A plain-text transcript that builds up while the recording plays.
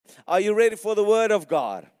Are you ready for the Word of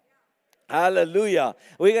God? Hallelujah.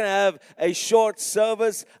 We're going to have a short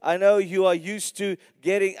service. I know you are used to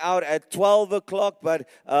getting out at 12 o'clock, but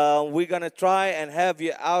we're going to try and have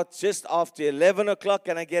you out just after 11 o'clock.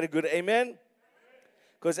 Can I get a good amen?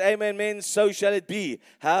 Because amen means so shall it be.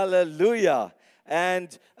 Hallelujah.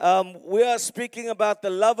 And we are speaking about the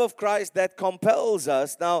love of Christ that compels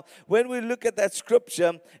us. Now, when we look at that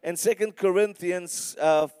scripture in 2 Corinthians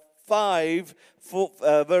 5,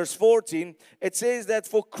 verse 14, it says that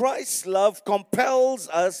for Christ's love compels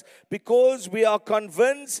us because we are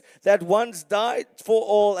convinced that once died for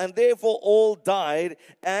all and therefore all died,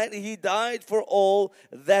 and he died for all,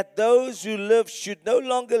 that those who live should no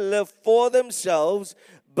longer live for themselves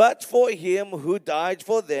but for him who died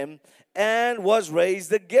for them and was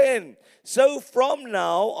raised again. So from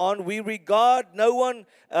now on we regard no one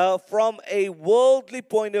from a worldly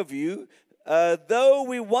point of view. Though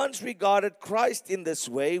we once regarded Christ in this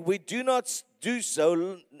way, we do not do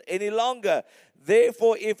so any longer.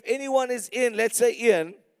 Therefore, if anyone is in, let's say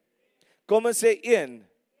in. Come and say in.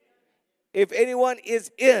 If anyone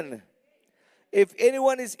is in. If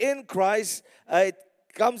anyone is in Christ, it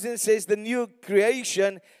comes in and says the new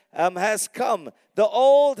creation has come. The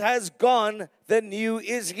old has gone, the new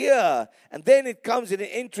is here. And then it comes and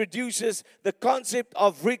it introduces the concept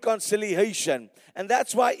of reconciliation. And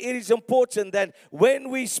that's why it is important that when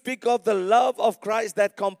we speak of the love of Christ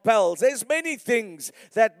that compels, there's many things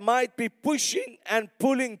that might be pushing and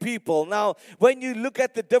pulling people. Now, when you look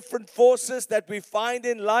at the different forces that we find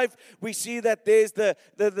in life, we see that there's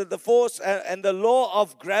the force and the law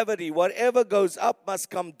of gravity. Whatever goes up must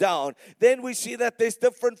come down. Then we see that there's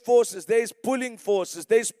different forces. There's pulling forces.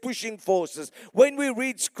 There's pushing forces. When we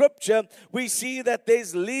read scripture, we see that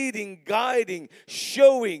there's leading, guiding,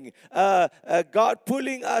 showing, God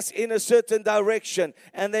pulling us in a certain direction,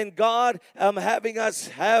 and then God having us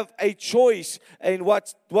have a choice in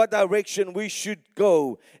what direction we should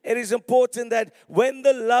go. It is important that when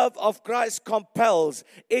the love of Christ compels,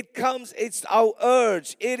 it comes, it's our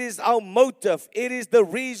urge, it is our motive, it is the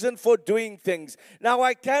reason for doing things. Now,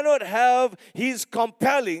 I cannot have His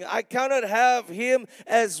compelling, I cannot have Him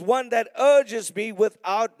as one that urges me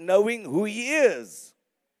without knowing who He is.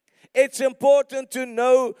 It's important to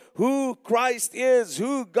know who Christ is,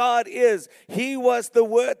 who God is. He was the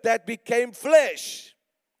Word that became flesh.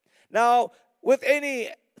 Now, with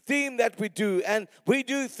any theme that we do, and we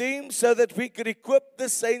do themes so that we could equip the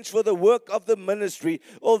saints for the work of the ministry.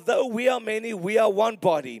 Although we are many, we are one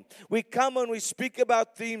body. We come and we speak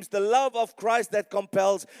about themes, the love of Christ that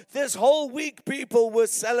compels. This whole week, people were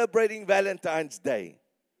celebrating Valentine's Day.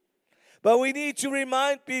 But we need to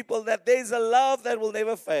remind people that there's a love that will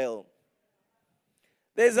never fail.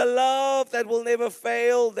 There's a love that will never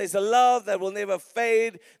fail. There's a love that will never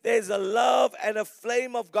fade. There's a love and a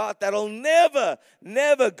flame of God that will never,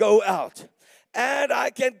 never go out. And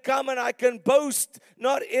I can come and I can boast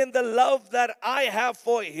not in the love that I have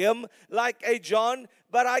for Him, like a John,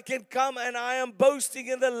 but I can come and I am boasting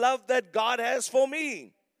in the love that God has for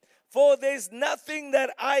me. For there's nothing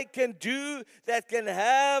that I can do that can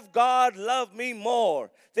have God love me more.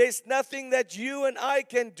 There's nothing that you and I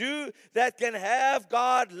can do that can have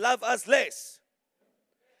God love us less.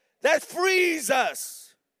 That frees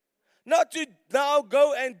us. Not to now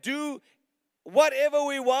go and do whatever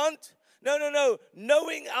we want. No.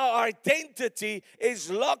 Knowing our identity is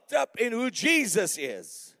locked up in who Jesus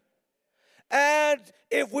is. And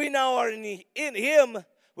if we now are in Him,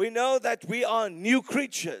 we know that we are new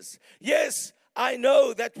creatures. Yes, I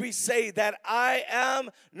know that we say that I am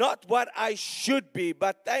not what I should be,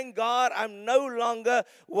 but thank God I'm no longer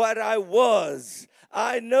what I was.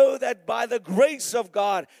 I know that by the grace of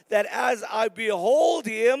God, that as I behold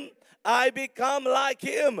Him, I become like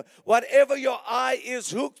Him. Whatever your eye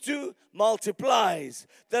is hooked to multiplies.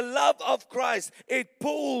 The love of Christ, it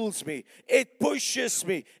pulls me, it pushes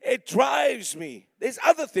me, it drives me. There's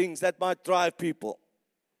other things that might drive people.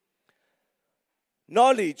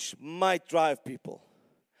 Knowledge might drive people.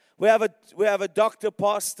 We have a doctor,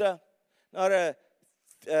 pastor, not a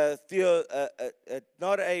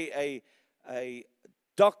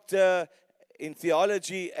doctor in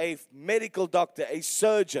theology, a medical doctor, a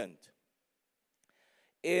surgeon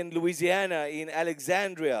in Louisiana, in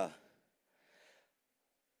Alexandria,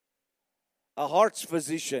 a heart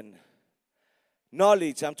physician.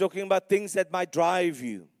 Knowledge, I'm talking about things that might drive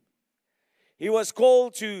you. He was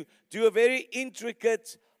called to do a very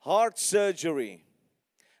intricate heart surgery.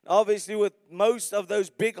 Obviously, with most of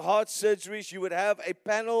those big heart surgeries, you would have a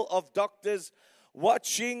panel of doctors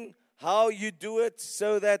watching how you do it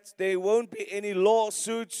so that there won't be any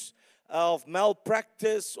lawsuits of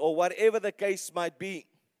malpractice or whatever the case might be.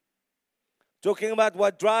 Talking about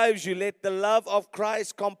what drives you, let the love of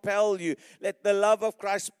Christ compel you. Let the love of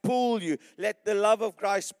Christ pull you. Let the love of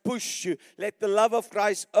Christ push you. Let the love of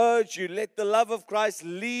Christ urge you. Let the love of Christ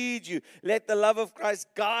lead you. Let the love of Christ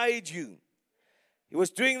guide you. He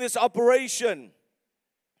was doing this operation.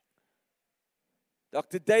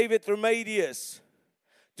 Dr. David Remedius,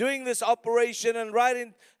 doing this operation, and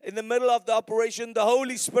right in the middle of the operation, the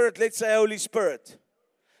Holy Spirit, let's say Holy Spirit.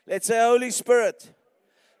 Let's say Holy Spirit.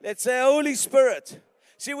 Let's say Holy Spirit.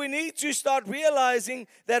 See, we need to start realizing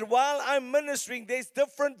that while I'm ministering, there's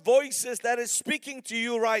different voices that is speaking to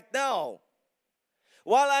you right now.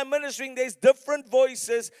 While I'm ministering, there's different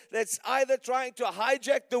voices that's either trying to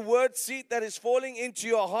hijack the word seed that is falling into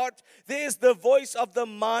your heart. There's the voice of the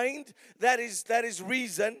mind that is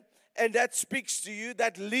reason, and that speaks to you,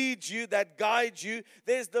 that leads you, that guides you.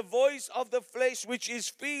 There's the voice of the flesh, which is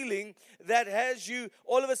feeling, that has you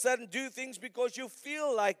all of a sudden do things because you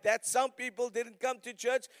feel like that. Some people didn't come to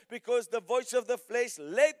church because the voice of the flesh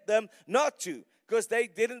led them not to, because they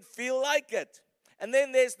didn't feel like it. And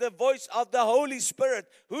then there's the voice of the Holy Spirit.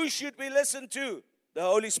 Who should we listen to? The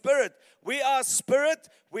Holy Spirit. We are spirit,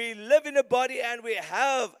 we live in a body, and we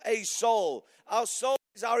have a soul. Our soul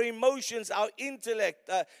is our emotions, our intellect,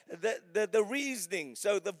 the reasoning.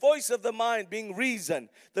 So the voice of the mind being reason,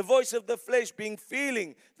 the voice of the flesh being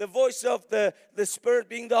feeling, the voice of the Spirit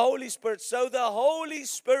being the Holy Spirit. So the Holy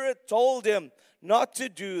Spirit told him not to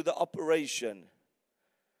do the operation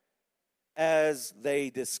as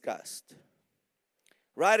they discussed.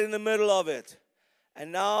 Right in the middle of it.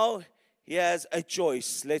 And now he has a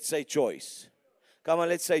choice. Let's say choice. Come on,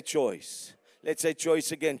 let's say choice. Let's say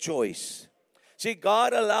choice again, choice. See,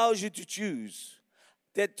 God allows you to choose.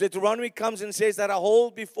 Deuteronomy comes and says that I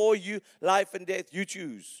hold before you life and death, you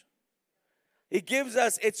choose. He gives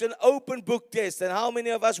us, it's an open book test. And how many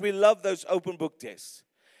of us, we love those open book tests?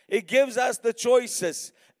 It gives us the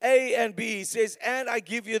choices, A and B. He says, and I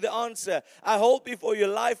give you the answer. I hold before you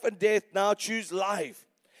life and death, now choose life.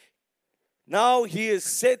 Now he is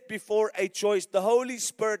set before a choice. The Holy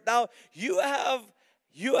Spirit. Now you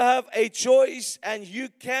have a choice, and you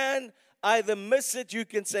can either miss it. You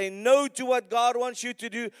can say no to what God wants you to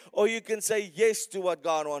do, or you can say yes to what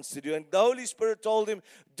God wants to do. And the Holy Spirit told him,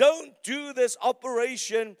 don't do this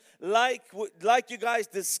operation like you guys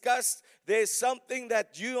discussed. There's something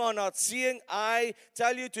that you are not seeing. I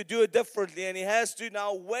tell you to do it differently. And he has to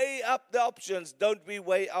now weigh up the options. Don't we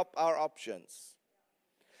weigh up our options?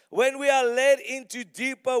 When we are led into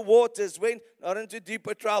deeper waters, not into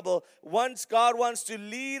deeper trouble, once God wants to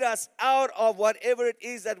lead us out of whatever it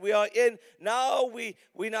is that we are in, now we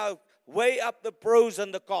now weigh up the pros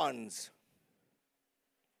and the cons.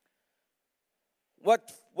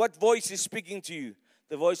 What voice is speaking to you?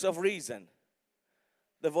 The voice of reason.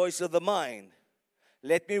 The voice of the mind.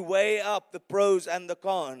 Let me weigh up the pros and the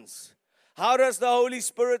cons. How does the Holy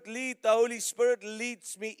Spirit lead? The Holy Spirit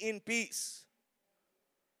leads me in peace.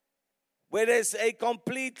 Where there's a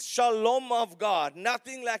complete shalom of God,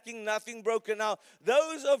 nothing lacking, nothing broken. Now,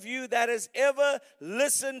 those of you that has ever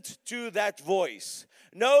listened to that voice,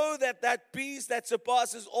 know that that peace that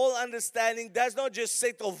surpasses all understanding does not just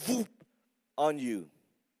settle whoop on you.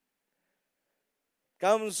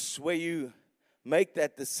 Comes where you make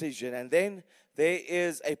that decision, and then there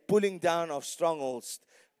is a pulling down of strongholds.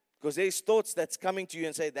 Because there's thoughts that's coming to you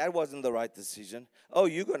and say, that wasn't the right decision. Oh,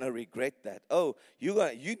 you're going to regret that. Oh, you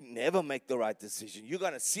never make the right decision. You're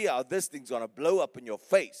going to see how this thing's going to blow up in your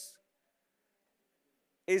face.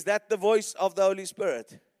 Is that the voice of the Holy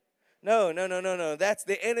Spirit? No. That's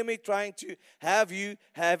the enemy trying to have you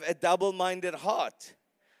have a double-minded heart.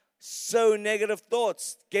 So negative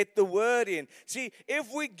thoughts, get the word in. See,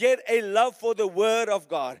 if we get a love for the word of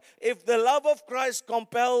God, if the love of Christ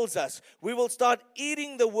compels us, we will start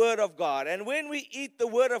eating the word of God. And when we eat the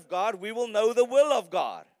word of God, we will know the will of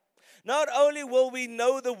God. Not only will we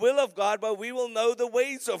know the will of God, but we will know the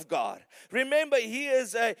ways of God. Remember, He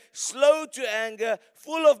is a slow to anger,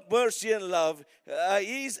 full of mercy and love.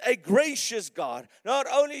 He's a gracious God. Not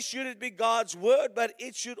only should it be God's word, but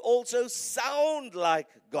it should also sound like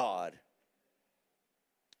God.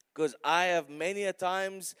 Because I have many a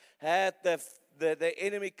times had the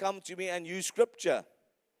enemy come to me and use scripture.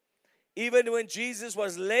 Even when Jesus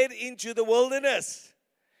was led into the wilderness,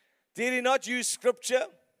 did He not use scripture?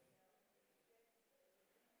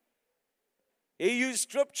 He used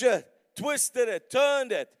scripture, twisted it,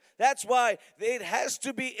 turned it. That's why it has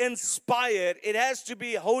to be inspired. It has to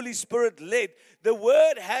be Holy Spirit led. The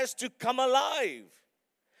word has to come alive.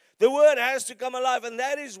 The word has to come alive, and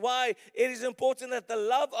that is why it is important that the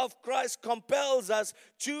love of Christ compels us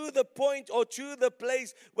to the point or to the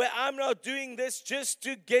place where I'm not doing this just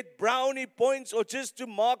to get brownie points or just to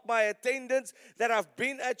mark my attendance that I've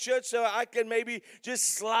been at church so I can maybe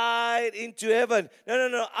just slide into heaven.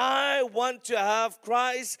 No. I want to have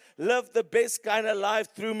Christ live the best kind of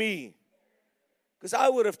life through me. Because I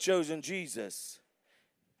would have chosen Jesus.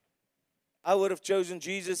 I would have chosen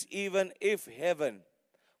Jesus even if heaven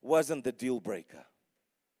wasn't the deal breaker.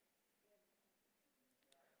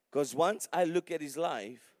 Because once I look at his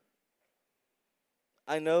life,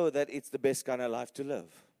 I know that it's the best kind of life to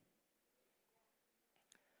live.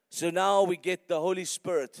 So now we get the Holy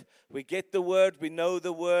Spirit. We get the Word, we know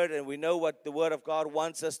the Word, and we know what the Word of God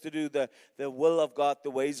wants us to do, the will of God, the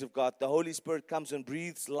ways of God. The Holy Spirit comes and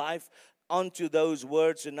breathes life onto those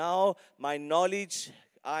words. So now my knowledge,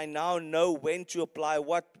 I now know when to apply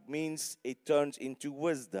what means it turns into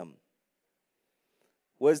wisdom.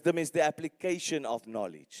 Wisdom is the application of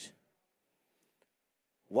knowledge.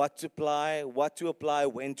 What to apply,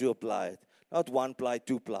 when to apply it. Not one ply,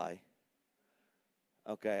 two ply.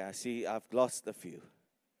 Okay, I see I've lost a few.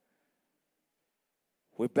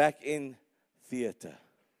 We're back in theater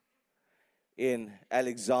in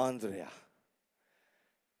Alexandria.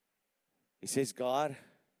 He says, God,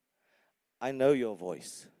 I know your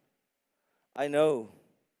voice. I know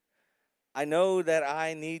that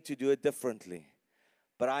I need to do it differently.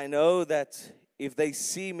 But I know that if they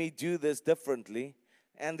see me do this differently,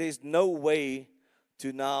 and there's no way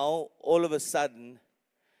to now, all of a sudden,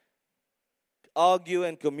 argue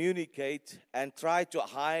and communicate and try to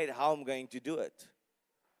hide how I'm going to do it.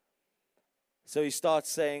 So he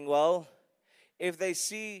starts saying, well, if they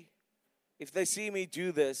see me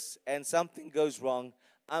do this and something goes wrong,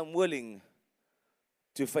 I'm willing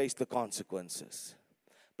to face the consequences.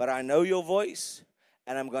 But I know your voice,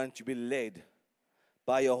 and I'm going to be led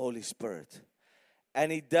by your Holy Spirit.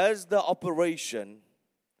 And he does the operation.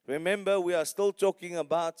 Remember, we are still talking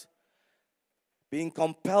about being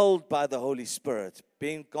compelled by the Holy Spirit,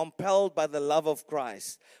 being compelled by the love of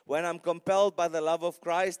Christ. When I'm compelled by the love of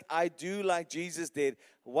Christ, I do like Jesus did.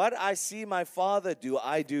 What I see my Father do,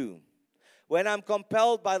 I do. When I'm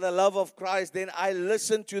compelled by the love of Christ, then I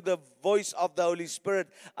listen to the voice of the Holy Spirit.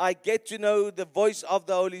 I get to know the voice of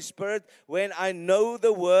the Holy Spirit when I know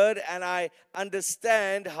the Word and I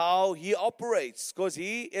understand how He operates. Because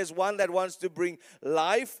He is one that wants to bring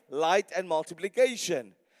life, light, and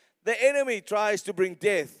multiplication. The enemy tries to bring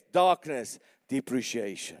death, darkness,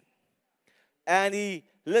 depreciation. And he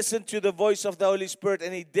listened to the voice of the Holy Spirit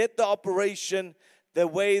and he did the operation the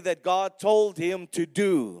way that God told him to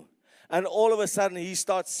do. And all of a sudden he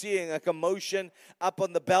starts seeing a commotion up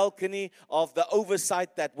on the balcony of the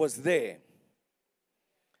oversight that was there.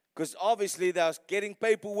 Because obviously they're getting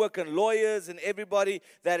paperwork and lawyers and everybody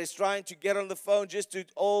that is trying to get on the phone just to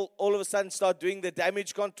all of a sudden start doing the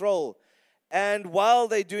damage control. And while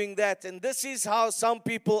they're doing that, and this is how some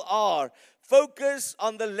people are, focus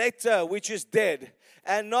on the letter which is dead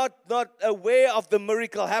and not aware of the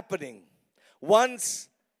miracle happening. Once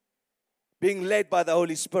being led by the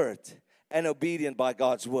Holy Spirit and obedient by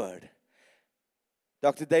God's word.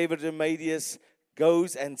 Dr. David Remedius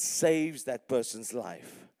goes and saves that person's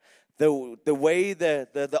life. The way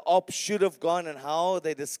the op should have gone and how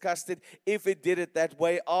they discussed it, if it did it that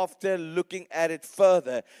way, after looking at it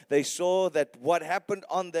further, they saw that what happened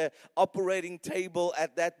on the operating table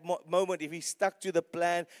at that moment, if he stuck to the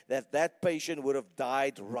plan, that patient would have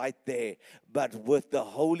died right there. But with the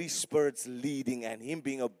Holy Spirit's leading and him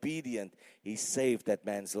being obedient, he saved that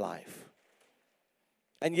man's life.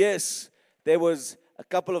 And yes, there was a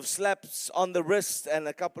couple of slaps on the wrist and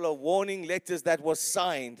a couple of warning letters that was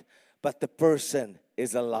signed, but the person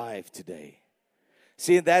is alive today.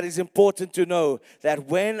 See, that is important to know, that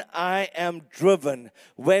when I am driven,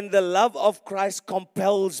 when the love of Christ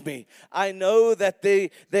compels me, I know that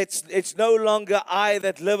it's no longer I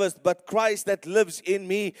that liveth, but Christ that lives in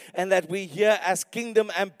me, and that we here as kingdom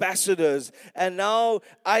ambassadors. And now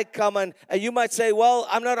I come and you might say, well,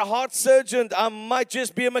 I'm not a heart surgeon. I might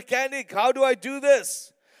just be a mechanic. How do I do this?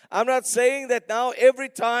 I'm not saying that now every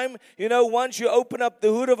time, once you open up the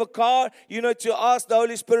hood of a car, to ask the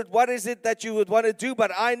Holy Spirit, what is it that you would want to do?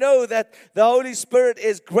 But I know that the Holy Spirit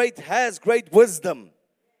is great, has great wisdom.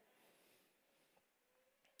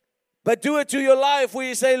 But do it to your life where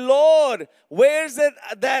you say, Lord, where is it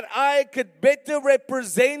that I could better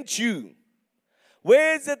represent you?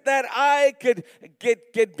 Where is it that I could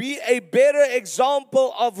be a better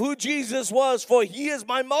example of who Jesus was? For He is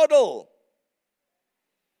my model.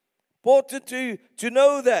 Important to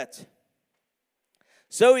know that.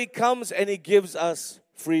 So He comes and He gives us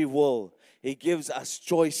free will. He gives us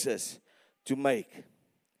choices to make.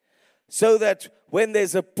 So that when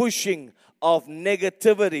there's a pushing of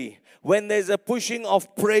negativity, when there's a pushing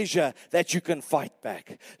of pressure, that you can fight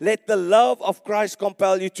back. Let the love of Christ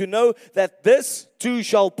compel you to know that this too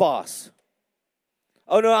shall pass.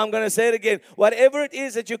 Oh no, I'm going to say it again. Whatever it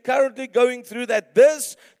is that you're currently going through, that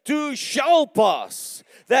this too shall pass.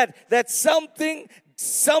 That something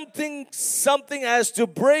has to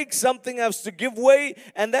break, something has to give way,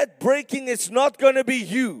 and that breaking is not going to be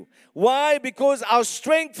you. Why? Because our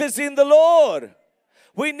strength is in the Lord.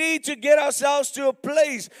 We need to get ourselves to a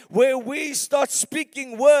place where we start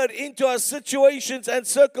speaking word into our situations and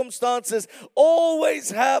circumstances.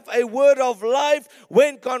 Always have a word of life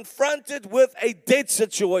when confronted with a dead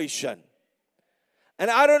situation.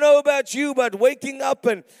 And I don't know about you, but waking up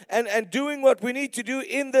and doing what we need to do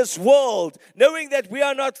in this world, knowing that we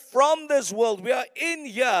are not from this world, we are in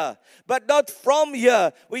here, but not from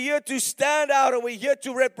here. We're here to stand out, and we're here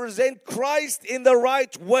to represent Christ in the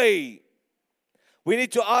right way. We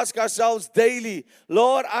need to ask ourselves daily,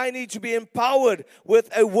 Lord, I need to be empowered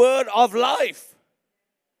with a word of life.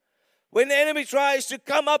 When the enemy tries to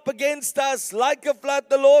come up against us like a flood,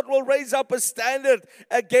 the Lord will raise up a standard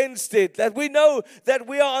against it. That we know that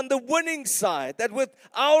we are on the winning side, that with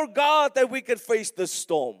our God that we can face the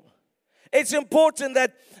storm. It's important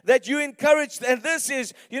that you encourage, and this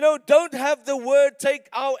is, don't have the word take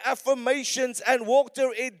our affirmations and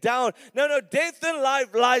water it down. No, death and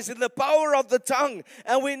life lies in the power of the tongue.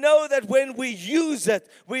 And we know that when we use it,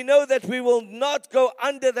 we know that we will not go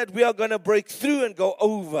under, that we are going to break through and go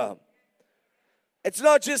over. It's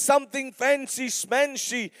not just something fancy,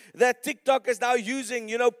 smanchy that TikTok is now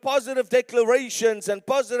using, positive declarations and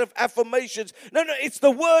positive affirmations. No, it's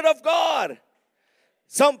the Word of God.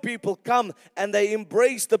 Some people come and they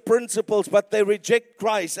embrace the principles, but they reject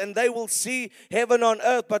Christ, and they will see heaven on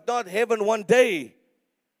earth, but not heaven one day.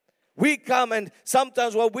 We come, and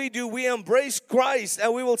sometimes what we do, we embrace Christ,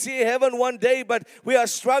 and we will see heaven one day, but we are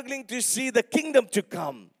struggling to see the kingdom to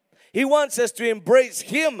come. He wants us to embrace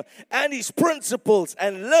Him and His principles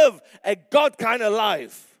and live a God kind of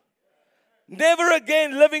life. Never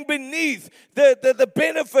again living beneath the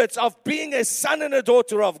benefits of being a son and a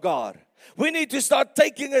daughter of God. We need to start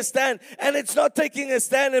taking a stand. And it's not taking a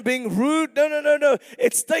stand and being rude. No.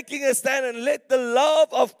 It's taking a stand and let the love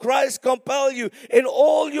of Christ compel you in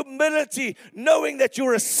all humility, knowing that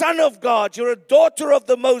you're a son of God, you're a daughter of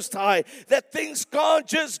the Most High, that things can't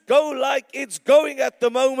just go like it's going at the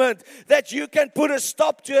moment, that you can put a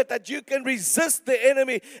stop to it, that you can resist the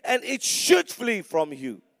enemy, and it should flee from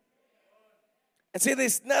you. And see,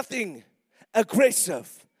 there's nothing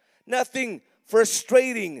aggressive, nothing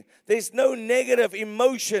frustrating. There's no negative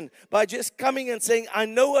emotion by just coming and saying, I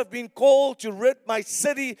know I've been called to rid my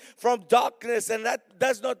city from darkness, and that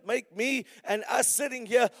does not make me and us sitting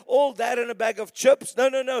here all that in a bag of chips.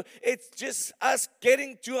 No. It's just us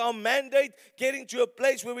getting to our mandate, getting to a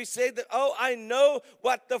place where we say that, oh, I know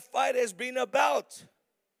what the fight has been about.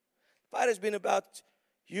 The fight has been about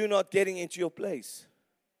you not getting into your place.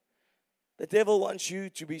 The devil wants you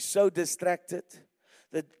to be so distracted.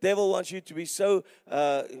 The devil wants you to be so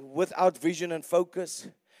without vision and focus.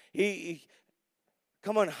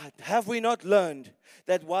 Come on, have we not learned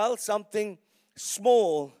that while something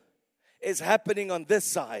small is happening on this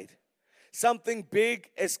side, something big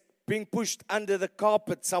is being pushed under the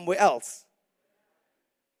carpet somewhere else?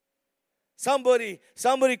 Somebody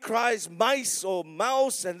cries mice or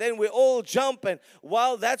mouse, and then we all jump, and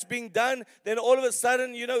while that's being done, then all of a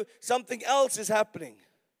sudden, something else is happening.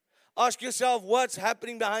 Ask yourself what's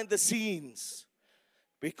happening behind the scenes.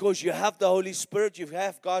 Because you have the Holy Spirit, you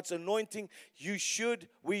have God's anointing,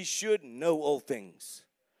 we should know all things.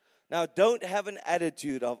 Now, don't have an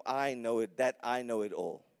attitude of I know it, that I know it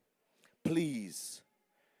all. Please,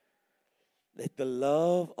 let the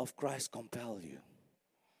love of Christ compel you.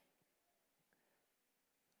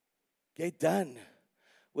 Get done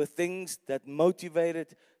with things that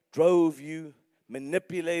motivated, drove you,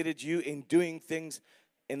 manipulated you in doing things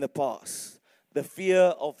in the past. The fear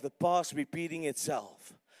of the past repeating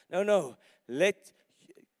itself. No.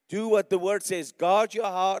 Do what the word says. Guard your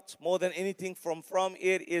heart more than anything, from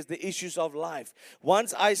it is the issues of life.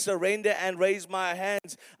 Once I surrender and raise my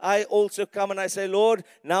hands, I also come and I say, Lord,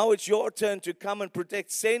 now it's your turn to come and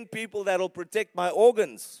protect. Send people that will protect my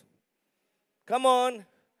organs. Come on.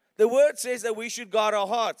 The word says that we should guard our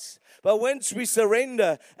hearts. But once we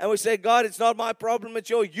surrender and we say, God, it's not my problem, it's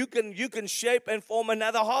yours, you can shape and form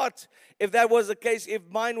another heart. If that was the case, if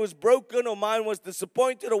mine was broken or mine was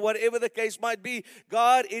disappointed or whatever the case might be,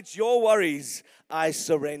 God, it's your worries. I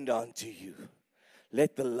surrender unto you.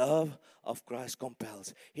 Let the love of Christ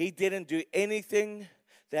compels. He didn't do anything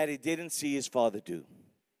that he didn't see his Father do.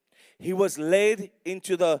 He was led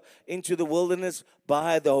into the wilderness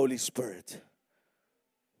by the Holy Spirit.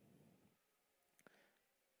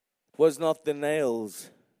 It was not the nails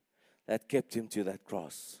that kept him to that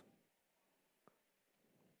cross.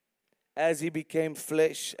 As he became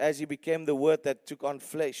flesh, as he became the Word that took on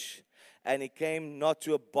flesh, and he came not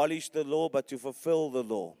to abolish the law, but to fulfill the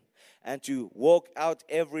law, and to walk out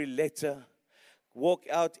every letter, walk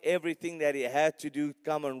out everything that he had to do,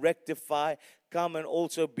 come and rectify, come and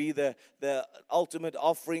also be the ultimate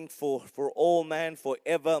offering for all man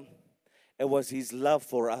forever. It was his love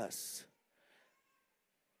for us.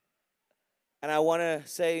 And I want to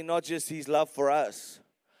say not just his love for us,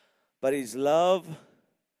 but his love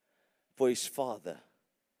for his Father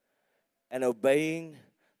and obeying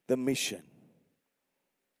the mission.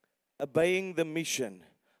 Obeying the mission,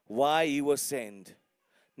 why he was sent.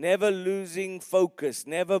 Never losing focus,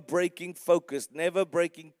 never breaking focus, never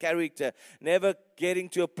breaking character, never getting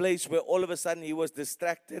to a place where all of a sudden he was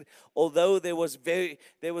distracted. Although there was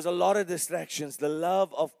a lot of distractions, the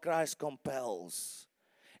love of Christ compels.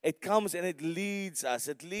 It comes and it leads us.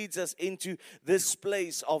 It leads us into this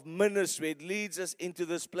place of ministry. It leads us into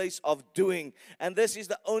this place of doing. And this is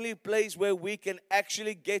the only place where we can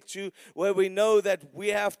actually get to, where we know that we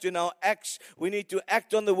have to now act. We need to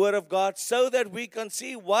act on the Word of God so that we can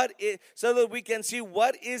see what is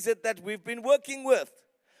it that we've been working with.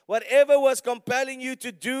 Whatever was compelling you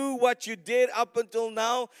to do what you did up until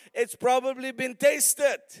now, it's probably been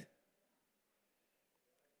tasted.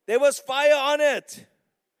 There was fire on it.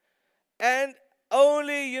 And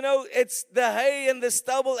only, it's the hay and the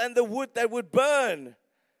stubble and the wood that would burn.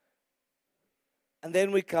 And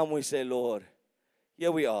then we say, Lord,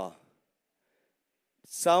 here we are.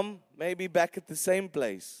 Some may be back at the same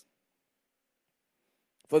place.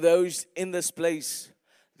 For those in this place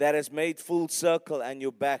that has made full circle and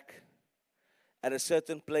you're back at a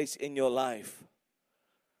certain place in your life,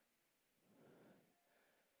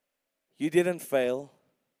 you didn't fail.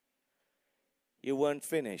 You weren't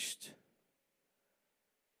finished.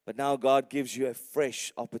 But now God gives you a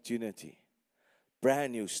fresh opportunity,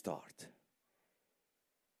 brand new start.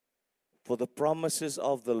 For the promises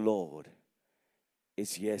of the Lord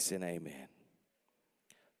is yes and amen.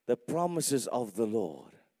 The promises of the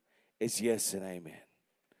Lord is yes and amen.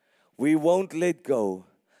 We won't let go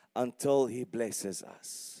until He blesses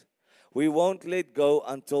us. We won't let go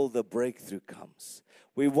until the breakthrough comes.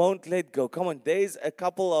 We won't let go. Come on, there's a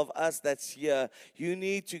couple of us that's here. You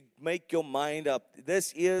need to make your mind up.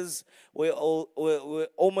 We're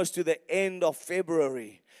almost to the end of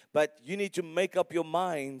February. But you need to make up your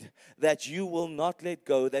mind that you will not let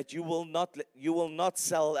go, that you will not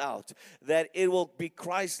sell out, that it will be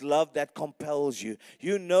Christ's love that compels you.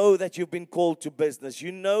 You know that you've been called to business.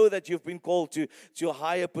 You know that you've been called to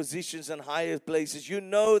higher positions and higher places. You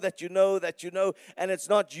know, and it's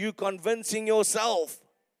not you convincing yourself.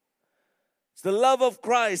 It's the love of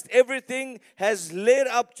Christ. Everything has led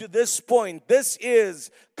up to this point. This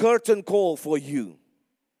is curtain call for you.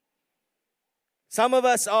 Some of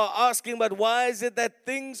us are asking, but why is it that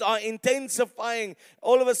things are intensifying?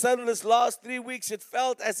 All of a sudden, this last 3 weeks, it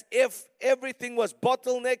felt as if everything was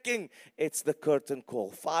bottlenecking. It's the curtain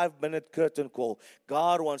call, 5-minute curtain call.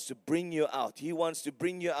 God wants to bring you out. He wants to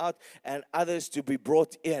bring you out and others to be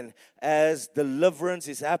brought in. As deliverance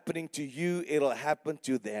is happening to you, it'll happen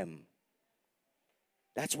to them.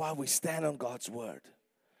 That's why we stand on God's word.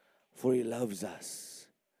 For He loves us.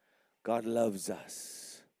 God loves us.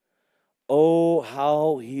 Oh,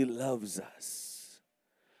 how He loves us.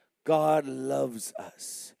 God loves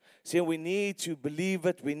us. See, we need to believe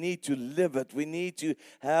it. We need to live it. We need to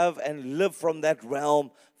have and live from that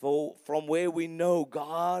realm, from where we know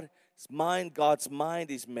God's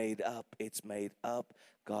mind is made up. It's made up.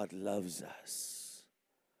 God loves us.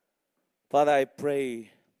 Father, I pray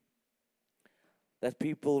that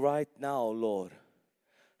people right now, Lord,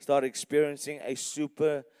 start experiencing a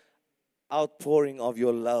super outpouring of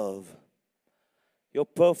your love. Your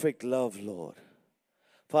perfect love, Lord.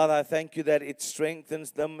 Father, I thank you that it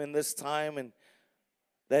strengthens them in this time and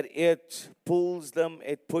that it pulls them,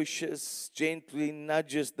 it pushes, gently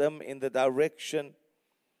nudges them in the direction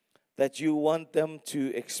that you want them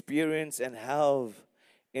to experience and have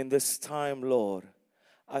in this time, Lord.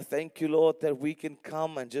 I thank you, Lord, that we can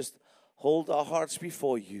come and just hold our hearts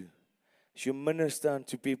before you as you minister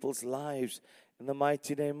unto people's lives. In the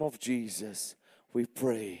mighty name of Jesus, we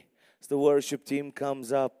pray. As the worship team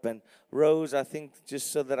comes up, and Rose, I think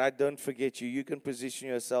just so that I don't forget you, you can position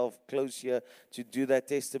yourself close here to do that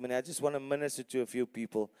testimony. I just want to minister to a few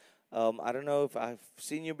people. I don't know if I've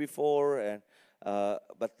seen you before,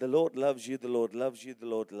 but the Lord loves you, the Lord loves you, the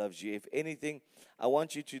Lord loves you. If anything, I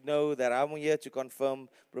want you to know that I'm here to confirm.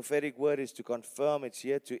 Prophetic word is to confirm. It's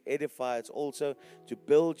here to edify. It's also to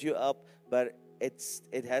build you up, but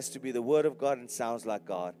it has to be the word of God and sounds like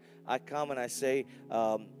God. I come and I say,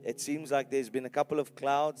 it seems like there's been a couple of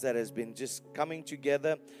clouds that has been just coming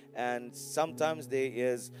together, and sometimes there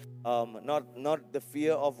is not the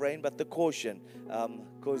fear of rain, but the caution,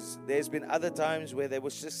 because there's been other times where there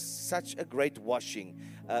was just such a great washing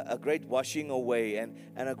away, and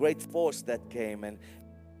a great force that came, and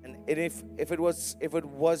if it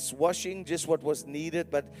was washing just what was needed,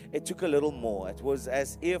 but it took a little more. It was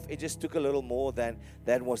as if it just took a little more than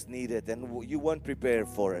was needed, and you weren't prepared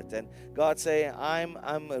for it. And God saying, I'm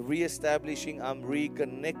reestablishing, I'm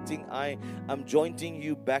reconnecting, I'm jointing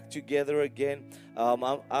you back together again.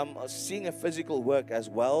 I'm seeing a physical work as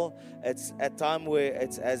well. It's a time where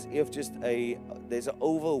it's as if there's an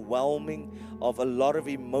overwhelming of a lot of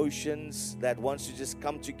emotions that wants to just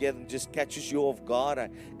come together and just catches you off guard. I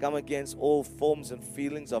come against all forms and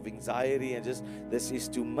feelings of anxiety and just this is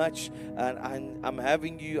too much. And I'm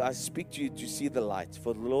having you, I speak to you to see the light.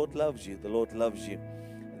 For the Lord loves you. The Lord loves you.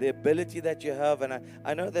 The ability that you have, and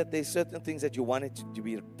I know that there's certain things that you want it to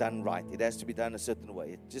be done right. It has to be done a certain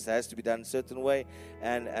way. It just has to be done a certain way.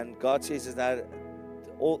 And God says is that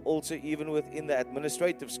also even within the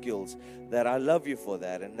administrative skills, that I love you for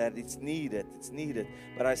that, and that it's needed.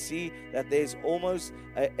 But I see that there's almost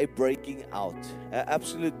a breaking out, an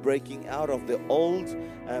absolute breaking out of the old,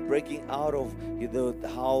 breaking out of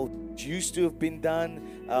how it used to have been done.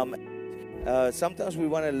 Sometimes we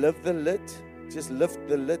want to lift the lid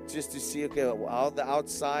just to see, okay, how the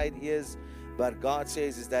outside is. But God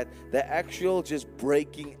says is that the actual just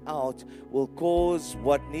breaking out will cause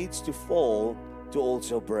what needs to fall to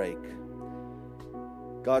also break.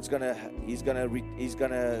 He's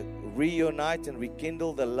gonna reunite and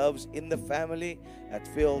rekindle the loves in the family. It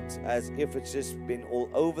feels as if it's just been all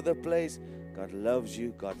over the place. God loves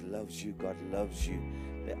you. God loves you. God loves you.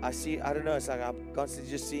 I don't know, it's like I'm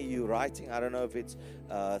constantly just seeing you writing. I don't know if it's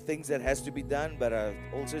things that has to be done, but I'm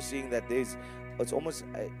also seeing that it's almost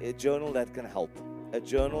a journal that can help. A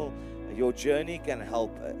journal, your journey can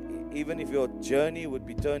help. Even if your journey would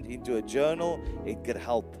be turned into a journal, it can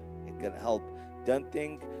help. It can help. Don't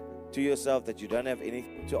think to yourself that you don't have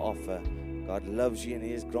anything to offer. God loves you, and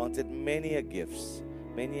He has granted many a gifts.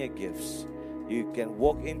 Many a gifts. You can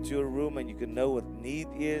walk into a room and you can know what need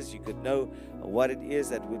is. You could know what it is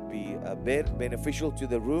that would be beneficial to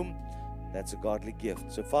the room. That's a godly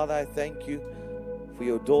gift. So, Father, I thank you for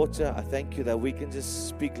your daughter. I thank you that we can just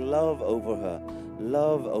speak love over her.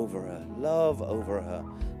 Love over her. Love over her.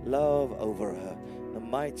 Love over her. In the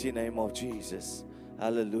mighty name of Jesus.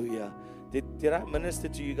 Hallelujah. Did I minister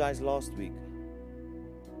to you guys last week?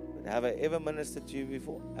 Have I ever ministered to you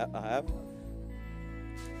before? I have.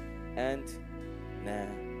 And nah.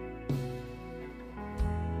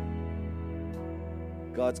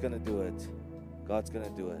 God's gonna do it. God's gonna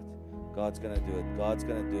do it. God's gonna do it. God's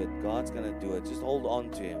gonna do it. God's gonna do it. Just hold on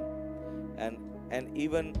to Him. And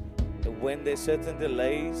even when there's certain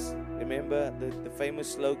delays, remember the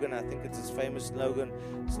famous slogan. I think it's his famous slogan,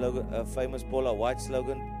 famous Paula White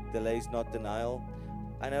slogan: "Delays, not denial."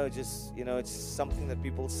 I know it's something that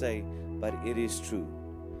people say, but it is true.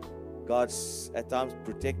 God's at times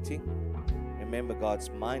protecting. Remember, God's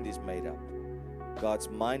mind is made up. God's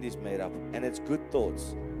mind is made up, and it's good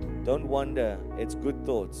thoughts. Don't wonder. It's good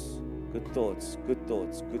thoughts. Good thoughts. Good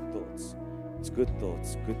thoughts. Good thoughts. It's good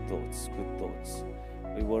thoughts. Good thoughts. Good thoughts.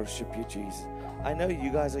 We worship you, Jesus. I know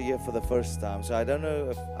you guys are here for the first time, so I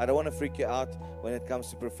don't want to freak you out when it comes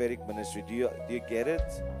to prophetic ministry. Do you get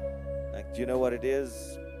it? Like, do you know what it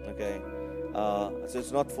is? Okay. So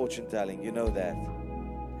it's not fortune telling. You know that.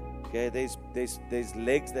 Okay. There's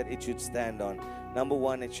legs that it should stand on. Number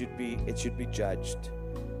one, it should be judged.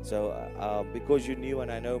 So because you're new,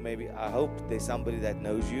 and I hope there's somebody that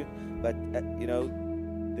knows you, but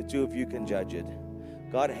the two of you can judge it.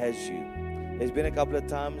 God has you. There's been a couple of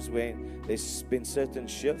times when there's been certain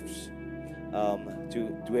shifts to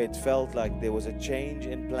where it felt like there was a change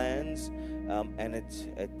in plans, and it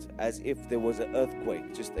as if there was an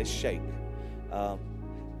earthquake, just a shake.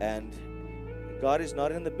 And God is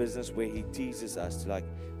not in the business where He teases us to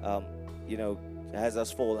has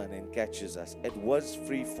us fall and then catches us. It was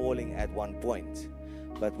free falling at one point.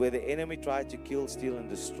 But where the enemy tried to kill, steal, and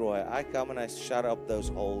destroy, I come and I shut up those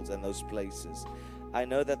holes and those places. I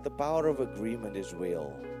know that the power of agreement is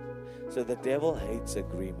real. So the devil hates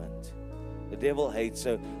agreement. The devil hates.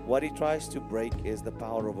 So what he tries to break is the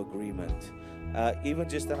power of agreement. Even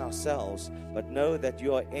just in ourselves. But know that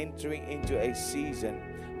you are entering into a season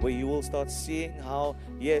where you will start seeing how,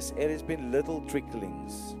 yes, it has been little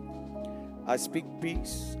tricklings. I speak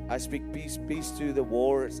peace. I speak peace to the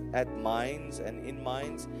wars at mines and in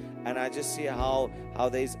mines. And I just see how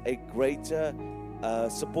there's a greater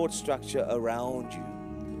support structure around you.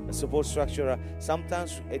 A support structure.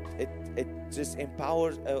 Sometimes it just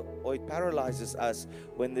empowers or it paralyzes us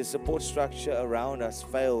when the support structure around us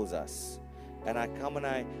fails us. And I come and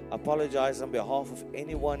I apologize on behalf of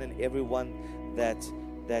anyone and everyone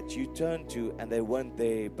that you turn to and they weren't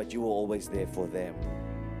there, but you were always there for them.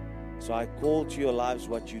 So I call to your lives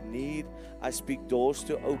what you need. I speak doors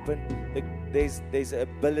to open. There's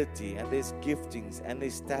ability and there's giftings and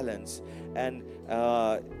there's talents. And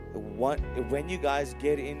when you guys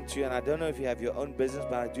get into, and I don't know if you have your own business,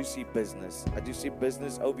 but I do see business. I do see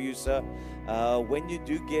business over you, sir. When you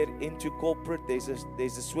do get into corporate, there's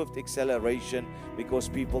a swift acceleration because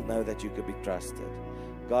people know that you can be trusted.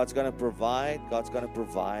 God's going to provide. God's going to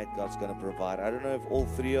provide. God's going to provide. I don't know if all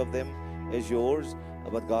three of them is yours,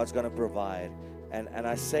 but God's going to provide. And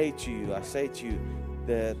I say to you,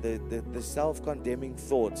 the self-condemning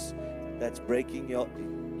thoughts that's breaking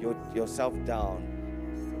yourself down,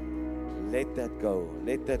 let that go.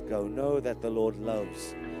 Let that go. Know that the Lord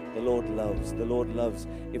loves. The Lord loves. The Lord loves.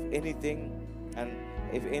 If anything,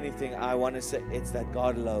 I want to say it's that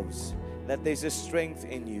God loves. That there's a strength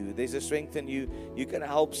in you. There's a strength in you. You can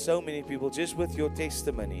help so many people just with your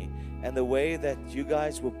testimony and the way that you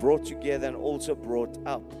guys were brought together and also brought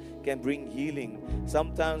up can bring healing.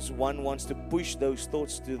 Sometimes one wants to push those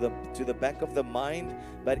thoughts to the back of the mind,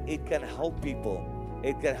 but it can help people.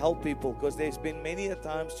 It can help people because there's been many a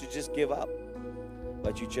times to just give up,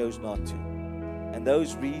 but you chose not to. And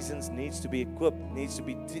those reasons needs to be equipped, needs to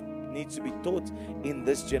be taught in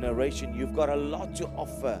this generation. You've got a lot to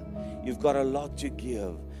offer. You've got a lot to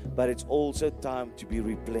give, but it's also time to be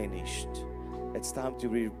replenished. It's time to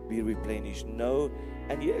be replenished. No,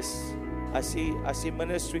 and yes, I see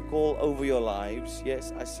ministry call over your lives.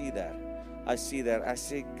 Yes, I see that. I see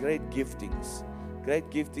great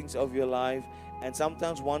giftings of your life. And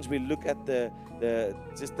sometimes once we look at the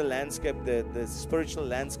landscape, the spiritual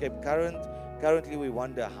landscape currently we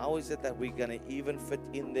wonder, how is it that we're going to even fit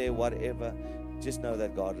in there, whatever. Just know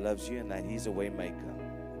that God loves you and that He's a way maker.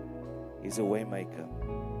 He's a way maker.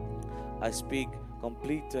 I speak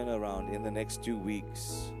complete turnaround in the next 2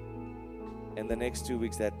 weeks. In the next 2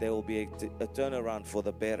 weeks, that there will be a turnaround for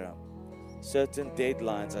the better. Certain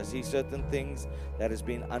deadlines. I see certain things that has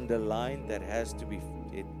been underlined that has to be.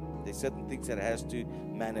 There's certain things that has to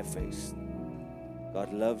manifest.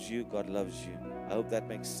 God loves you. God loves you. I hope that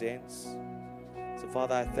makes sense. So,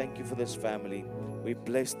 Father, I thank you for this family. We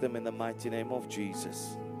bless them in the mighty name of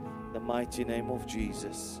Jesus. The mighty name of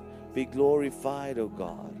Jesus. Be glorified, O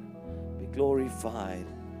God. Be glorified.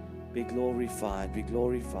 Be glorified. Be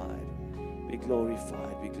glorified. Be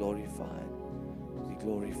glorified. Be glorified. Be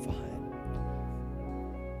glorified.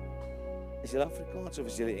 Is it Afrikaans of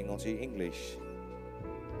is it Engels? Is it English?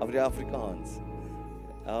 Of die Afrikaans.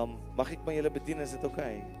 Mag ek maar julle bedien, is dit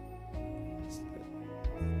okay?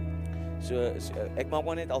 So ek maak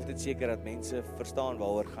maar net altyd seker dat mense verstaan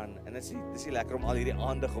waaroor gaan en dit is nie lekker om al hierdie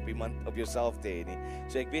aandag op iemand op jouself te hê nie.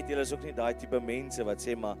 So ek weet julle is ook nie daai tipe mense wat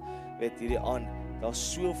sê maar weet hierdie aan,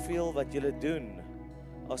 daar's soveel wat julle doen.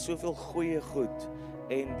 Daar's soveel goeie goed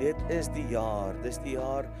en dit is die jaar. Dis die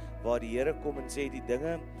jaar waar die Here kom en sê die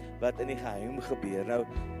dinge wat in die geheim gebeur. Nou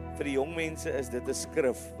vir die jong mense is dit 'n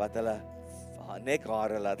skrif wat hulle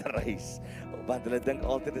nekhare laat reis, want hulle dink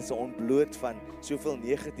altyd is 'n ontbloot van soveel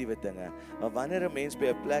negatiewe dinge. Maar wanneer 'n mens by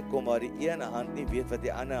 'n plek kom waar die ene hand nie weet wat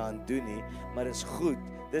die ander hand doen nie, maar is goed.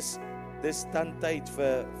 Dis dan tyd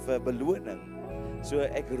vir beloning. So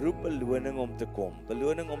ek roep beloning om te kom.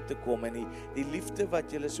 Beloning om te kom en die liefde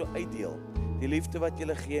wat julle so uitdeel. Die liefde wat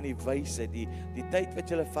julle gee in die wysheid, die tyd wat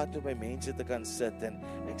julle vat om by mense te kan sit en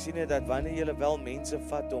ek sien net dat wanneer julle wel mense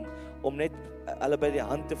vat om net hulle by die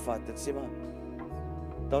hand te vat en sê maar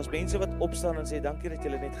daar's mense wat opstaan en sê dankie dat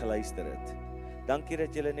julle net geluister het. Dankie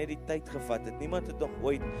dat julle net die tyd gevat het. Niemand het nog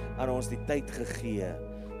ooit aan ons die tyd gegee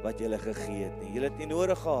wat julle gegee het nie. Julle het nie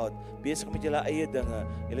nodig gehad besig met julle eie dinge.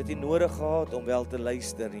 Julle het nie nodig gehad om wel te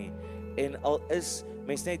luister nie. En al is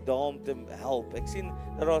mens net daar om te help. Ek sien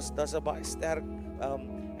dat daar's 'n baie sterk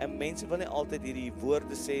en mense wil nie altyd hierdie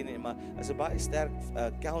woorde sê nie, maar is 'n baie sterk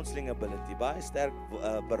counseling ability, baie sterk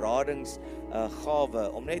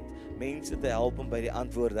beradingsgawe om net mense te help om by die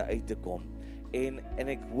antwoorde uit te kom. En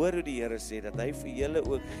ek hoor hoe die Here sê dat hy vir julle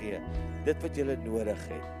ook gee dit wat julle nodig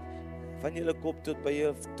het. van julle kop tot by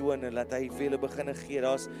jou toon en laat hy vir julle begin gee.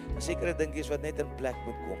 Daar's sekere dingetjies wat net in plek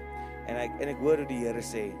moet kom. En ek hoor hoe die Here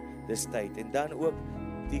sê, dis tyd. En dan ook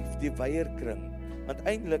die weierkring. Want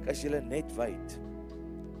eintlik as julle net wyd,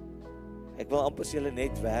 ek wil amper sê julle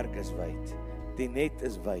netwerk is wyd. Die net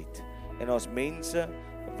is wyd. En daar's mense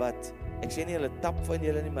wat, ek sê nie hulle tap van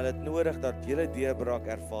julle nie, maar hulle het nodig dat julle deurbraak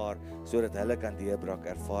ervaar, sodat hulle kan deurbraak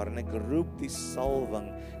ervaar. En ek roep die salwing,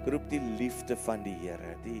 ek roep die liefde van die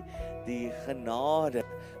Here, die genade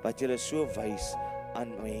wat julle so wys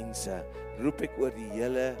aan mense, roep ek oor die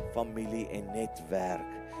hele familie en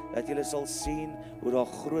netwerk, dat julle sal sien hoe daar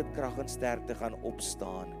groot krag en sterkte gaan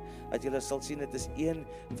opstaan, dat julle sal sien, dit is een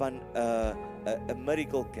van 'n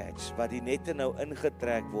miracle catch, wat die nette nou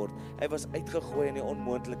ingetrek word. Hy was uitgegooi aan die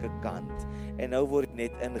onmoontlike kant, en nou word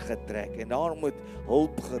net ingetrek, en daar moet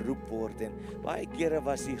hulp geroep word, en baie kere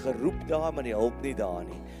was die geroep daar, maar die hulp nie daar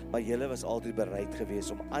nie, maar julle was altyd bereid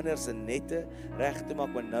gewees, om anders se nette reg te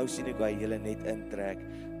maak, maar nou sien ek hoe hy julle net intrek.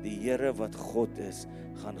 Die Here wat God is,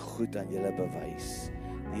 gaan goed aan julle bewys.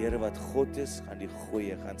 Die Here wat God is, gaan die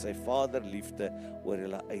goeie, gaan sy vaderliefde oor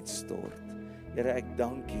julle uitstort. Here, ek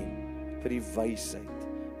dank U vir die wysheid.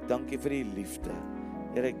 Dankie vir die liefde.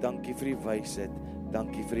 Here, ek dank U vir die wysheid.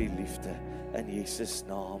 Dankie vir die liefde. In Jesus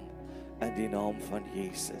naam. In die naam van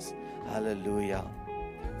Jesus. Halleluja.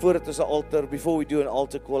 Voordat ons 'n altar, before we do an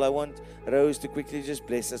altar call, I want Rose to quickly just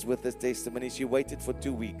bless us with this testimony. She waited for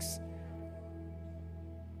 2 weeks.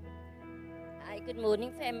 Hi, good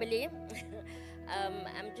morning, family.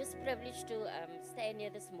 I'm just privileged to stand here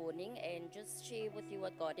this morning and just share with you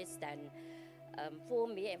what God has done for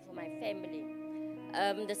me and for my family.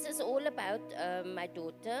 This is all about my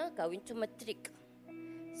daughter going to matric.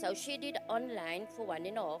 So she did online for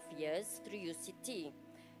 1.5 years through UCT.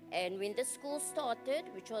 And when the school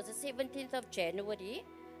started, which was the 17th of January,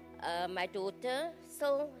 my daughter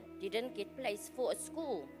still didn't get placed for a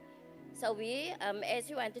school. So we, as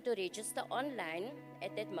we wanted to register online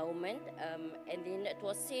at that moment, and then it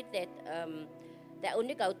was said that they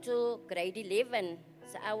only go to grade 11.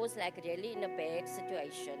 So I was like really in a bad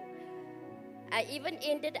situation. I even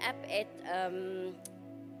ended up at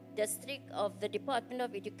district of the Department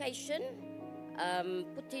of Education,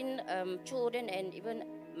 putting children and even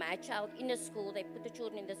my child in a school. They put the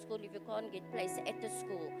children in the school if you can't get placed at the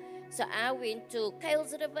school. So I went to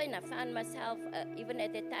Kales River and I found myself even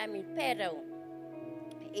at that time in Pero.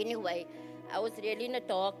 Anyway, I was really in a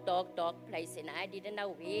dark place and I didn't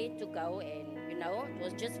know where to go, and you know, it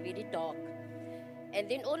was just very dark. And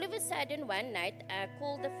then all of a sudden one night I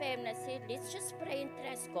called the family and I said, let's just pray and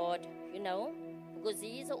trust God, you know, because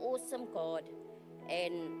He is an awesome God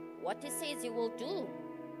and what He says He will do.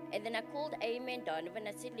 And then I called Amy and Donovan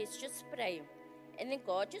and I said, let's just pray. And then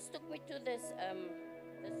God just took me to this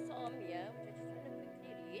psalm here,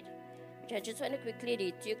 which I just want to quickly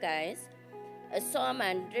read to you guys. Psalm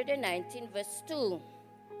 119 verse 2.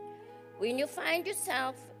 When you find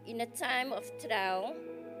yourself in a time of trial,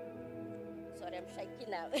 sorry, I'm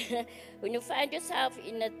shaking now. When you find yourself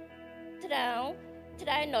in a trial,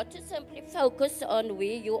 try not to simply focus on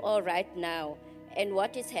where you are right now and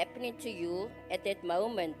what is happening to you at that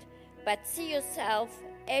moment, but see yourself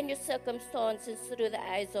and your circumstances through the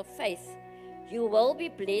eyes of faith. You will be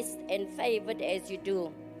blessed and favored as you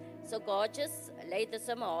do. So God just laid this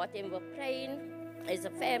on my heart and we're praying as a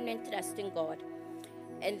family and trusting God.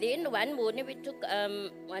 And then one morning we took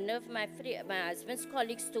one of my husband's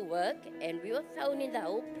colleagues to work, and we were phoning the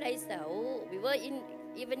whole place, we were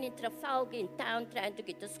even in Trafalgar in town trying to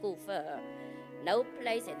get to school for her. No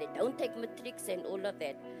place, and they don't take matrics and all of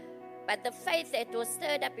that. But the faith that was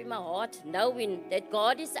stirred up in my heart, knowing that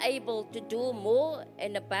God is able to do more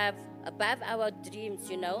and above our dreams,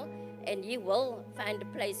 you know, and He will find a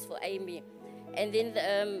place for Amy. And then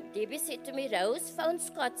Debbie said to me, Rose, phone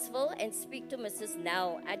Scottsville and speak to Mrs.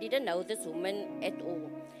 Nell. I didn't know this woman at all.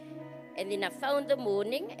 And then I phoned the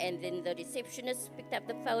morning, and then the receptionist picked up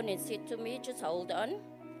the phone and said to me, just hold on.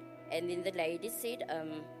 And then the lady said,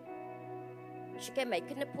 she can make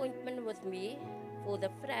an appointment with me for the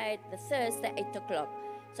Thursday, 8 o'clock.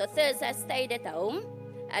 So Thursday I stayed at home.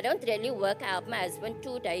 I don't really work. I help my husband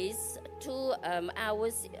 2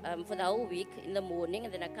 hours for the whole week in the morning,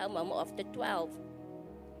 and then I come home after 12.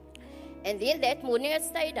 And then that morning I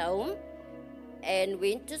stayed home and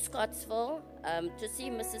went to Scottsville to see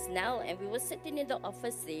Mrs. Nell, and we were sitting in the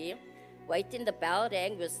office there, waiting. The bell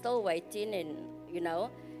rang, we were still waiting, and you know.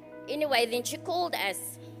 Anyway, then she called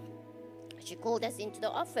us. She called us into the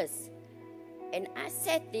office. And I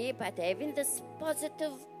sat there, but having this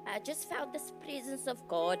positive, I just felt this presence of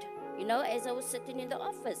God, you know, as I was sitting in the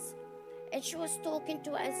office. And she was talking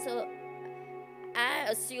to us. So I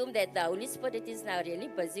assume that the Holy Spirit is now really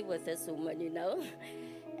busy with this woman, you know.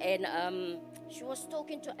 And she was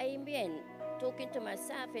talking to Amy and talking to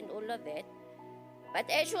myself and all of that. But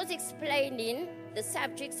as she was explaining, the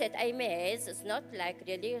subjects that Amy has is not like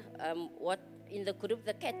really what in the group,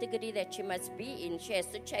 the category that she must be in. She has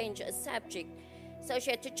to change a subject. So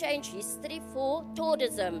she had to change history for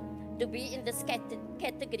tourism to be in this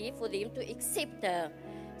category for them to accept her.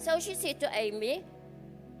 So she said to Amy,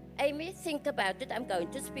 Amy, think about it. I'm going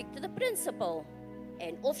to speak to the principal.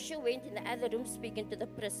 And off she went in the other room speaking to the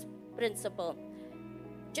principal.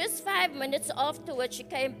 Just 5 minutes afterwards, she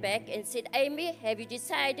came back and said, Amy, have you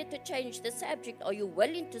decided to change the subject? Are you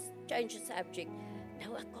willing to change the subject?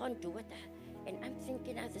 No, I can't do it. And I'm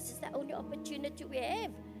thinking, oh, this is the only opportunity we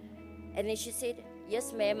have. And then she said,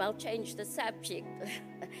 yes, ma'am, I'll change the subject.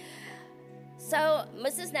 So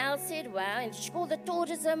Mrs. Nell said, wow, and she called the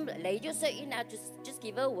tourism lady so in now to just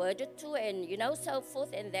give her a word or two and, you know, so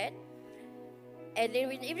forth and that. And then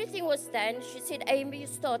when everything was done, she said, Amy, you're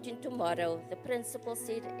starting tomorrow. The principal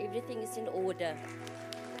said, everything is in order.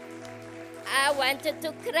 I wanted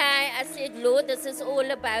to cry. I said, Lord, this is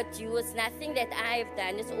all about you. It's nothing that I've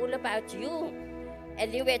done. It's all about you.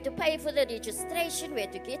 And then we had to pay for the registration. We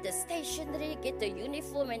had to get the stationery, get the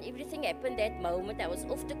uniform, and everything happened that moment. I was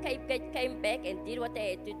off to Cape Gate, came back and did what I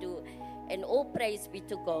had to do. And all praise be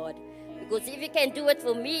to God. Because if He can do it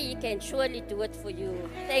for me, He can surely do it for you.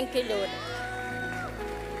 Thank you, Lord.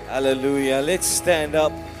 Hallelujah. Let's stand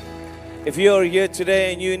up. If you're here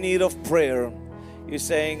today and you're in need of prayer, you're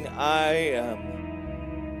saying, I am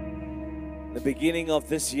the beginning of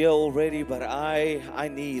this year already, but I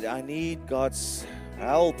need God's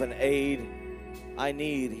help and aid. I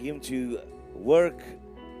need Him to work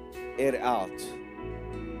it out.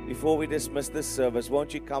 Before we dismiss this service,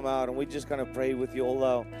 won't you come out and we're just going to pray with you, all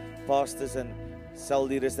our pastors and cell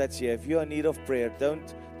leaders that's here. If you're in need of prayer,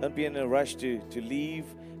 don't be in a rush to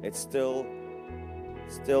leave. It's still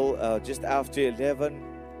just after 11.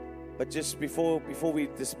 But just before we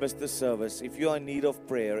dismiss the service, if you're in need of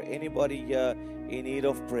prayer, anybody here in need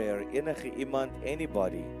of prayer, anybody,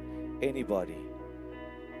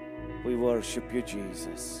 we worship you,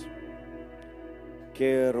 Jesus.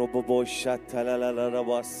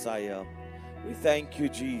 We thank you,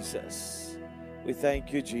 Jesus. We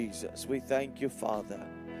thank you, Jesus. We thank you, Father.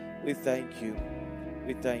 We thank you.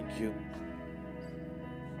 We thank you.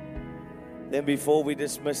 Then before we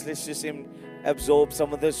dismiss, let's just absorb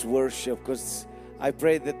some of this worship, because I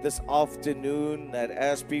pray that this afternoon, that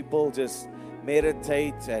as people just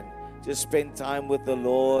meditate and just spend time with the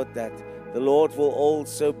Lord, that the Lord will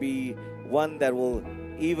also be one that will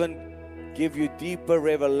even give you deeper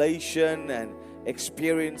revelation and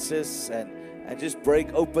experiences and just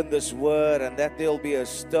break open this word, and that there'll be a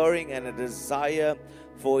stirring and a desire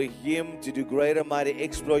for Him to do greater mighty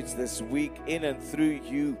exploits this week in and through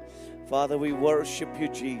you. Father, we worship you,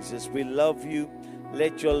 Jesus. We love you.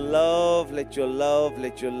 Let your love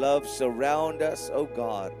surround us, oh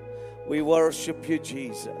God. We worship you,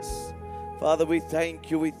 Jesus. Father, we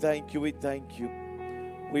thank you, we thank you, we thank you.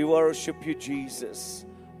 We worship you, Jesus.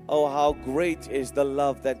 Oh, how great is the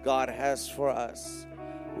love that God has for us.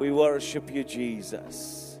 We worship you,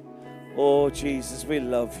 Jesus. Oh, Jesus, we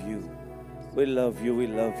love you. We love you, we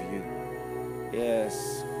love you.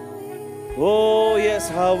 Yes. Oh, yes,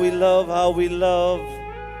 how we love, how we love.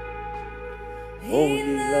 Oh,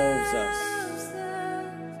 He loves us.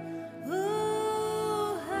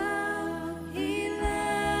 Oh, how He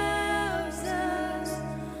loves us.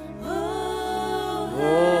 Oh,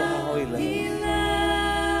 how He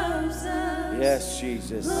loves us. Yes,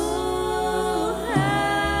 Jesus. Oh,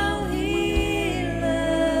 how He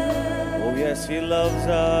loves. Oh, yes, He loves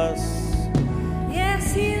us.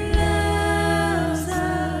 Yes, He loves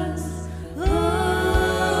us.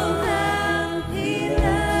 Oh, how He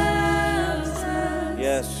loves us.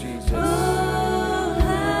 Yes, Jesus. Oh,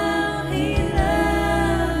 how He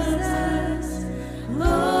loves us.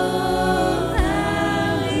 Oh,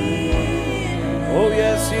 how He loves us. Oh,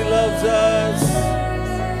 yes, He loves us.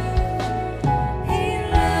 He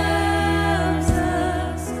loves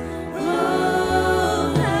us.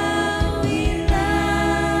 Oh, how He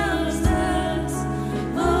loves us.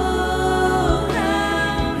 Oh,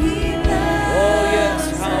 how He loves us. Oh, yes,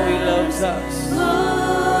 how He loves us. Oh,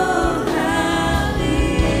 how He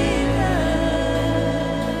loves.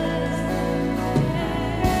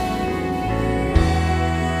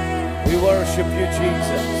 We worship you,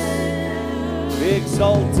 Jesus. Be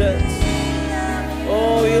exalted.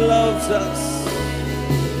 Oh, He loves us.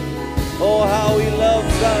 Oh, how He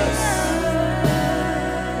loves us.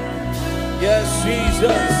 Yes,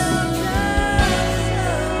 Jesus.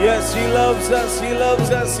 Yes, He loves us. He loves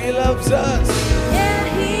us. He loves us. Yeah,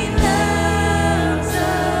 He loves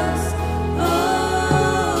us.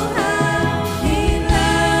 Oh, how He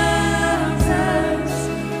loves us.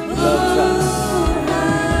 Loves us. Oh,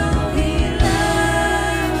 how He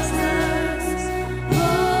loves us.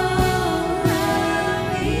 Oh,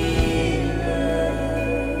 how He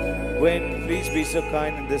loves. When, please be so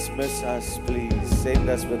kind and dismiss us, please. Send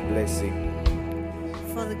us with blessing.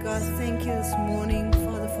 Father God, thank you this morning,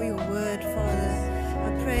 Father, for your word, Father.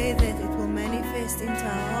 I pray that it will manifest into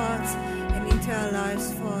our hearts and into our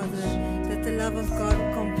lives, Father. That the love of God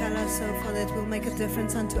will compel us, so Father, it will make a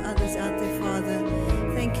difference unto others out there, Father.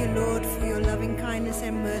 Thank you, Lord, for your loving kindness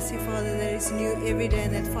and mercy, Father, that is new every day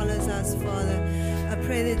and that follows us, Father. I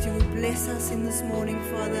pray that you will bless us in this morning,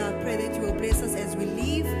 Father. I pray that you will bless us as we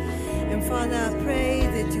leave. And Father, I pray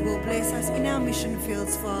that you will bless us in our mission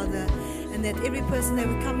fields, Father. And that every person that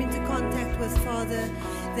we come into contact with, Father,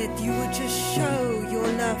 that you would just show your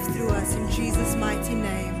love through us in Jesus' mighty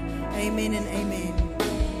name. Amen and amen.